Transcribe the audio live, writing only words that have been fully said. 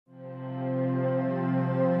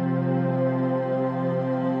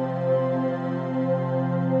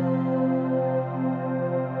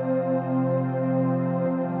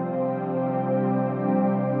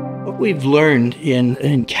we've learned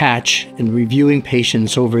in CATCH and reviewing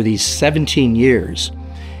patients over these 17 years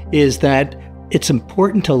is that it's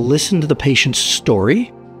important to listen to the patient's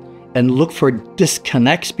story and look for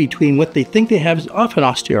disconnects between what they think they have, often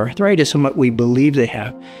osteoarthritis, and what we believe they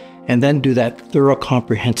have, and then do that thorough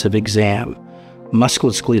comprehensive exam,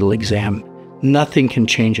 musculoskeletal exam. Nothing can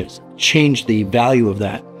change the value of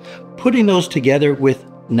that. Putting those together with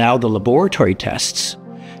now the laboratory tests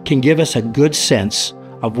can give us a good sense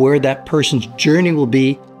of where that person's journey will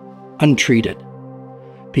be untreated.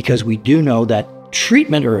 Because we do know that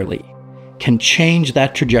treatment early can change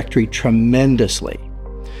that trajectory tremendously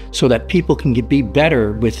so that people can be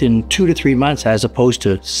better within 2 to 3 months as opposed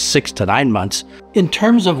to 6 to 9 months. In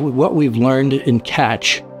terms of what we've learned in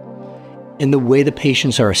CATCH, in the way the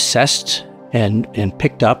patients are assessed and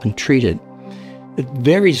picked up and treated, it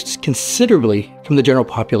varies considerably from the general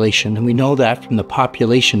population. And we know that from the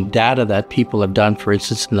population data that people have done, for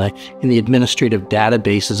instance, in the administrative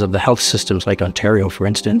databases of the health systems like Ontario, for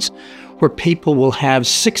instance, where people will have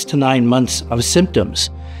 6 to 9 months of symptoms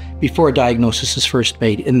before a diagnosis is first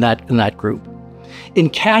made in that group. In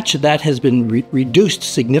CATCH, that has been reduced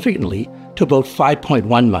significantly to about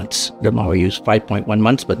 5.1 months. I don't know how I use 5.1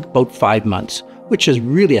 months, but about 5 months, which is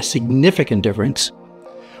really a significant difference.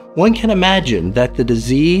 One can imagine that the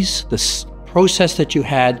disease, the process that you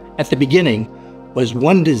had at the beginning was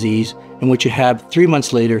one disease, and what you have 3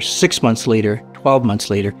 months later, 6 months later, 12 months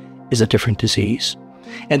later is a different disease.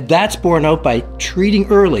 And that's borne out by treating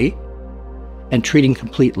early and treating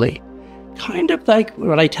completely. Kind of like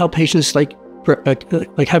what I tell patients, like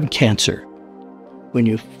having cancer. When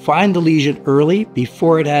you find the lesion early,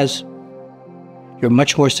 before it has, you're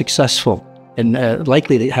much more successful and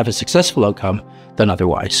likely to have a successful outcome than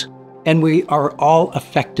otherwise. And we are all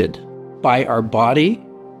affected by our body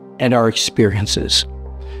and our experiences.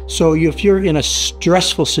 So if you're in a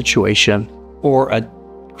stressful situation or a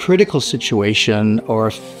critical situation or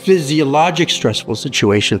a physiologic stressful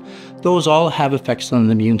situation, those all have effects on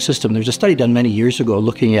the immune system. There's a study done many years ago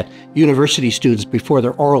looking at university students before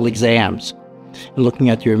their oral exams and looking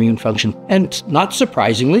at their immune function. And not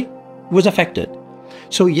surprisingly, it was affected.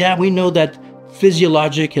 So yeah, we know that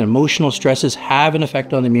physiologic and emotional stresses have an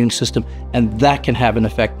effect on the immune system, and that can have an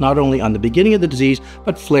effect not only on the beginning of the disease,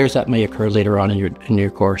 but flares that may occur later on in your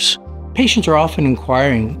course. Patients are often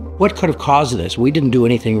inquiring, what could have caused this? We didn't do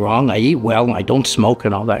anything wrong. I eat well, I don't smoke,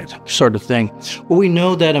 and all that sort of thing. Well, we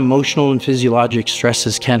know that emotional and physiologic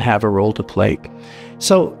stresses can have a role to play.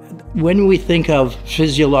 So when we think of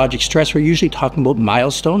physiologic stress, we're usually talking about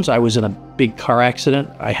milestones. I was in a big car accident.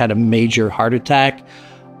 I had a major heart attack.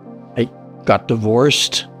 I got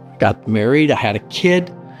divorced, got married, I had a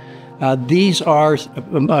kid. These are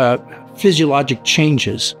physiologic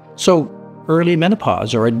changes. So early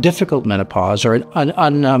menopause or a difficult menopause or an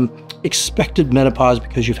unexpected menopause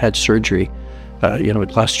because you've had surgery,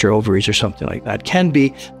 it lost your ovaries or something like that, can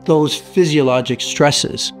be those physiologic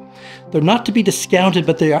stresses. They're not to be discounted,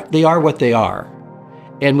 but they are what they are.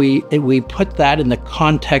 And we put that in the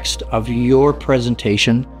context of your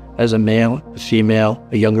presentation as a male, a female,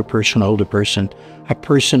 a younger person, older person, a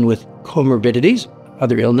person with comorbidities,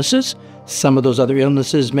 other illnesses. Some of those other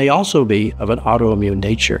illnesses may also be of an autoimmune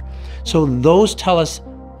nature. So those tell us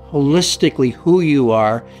holistically who you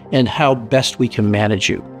are and how best we can manage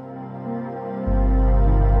you.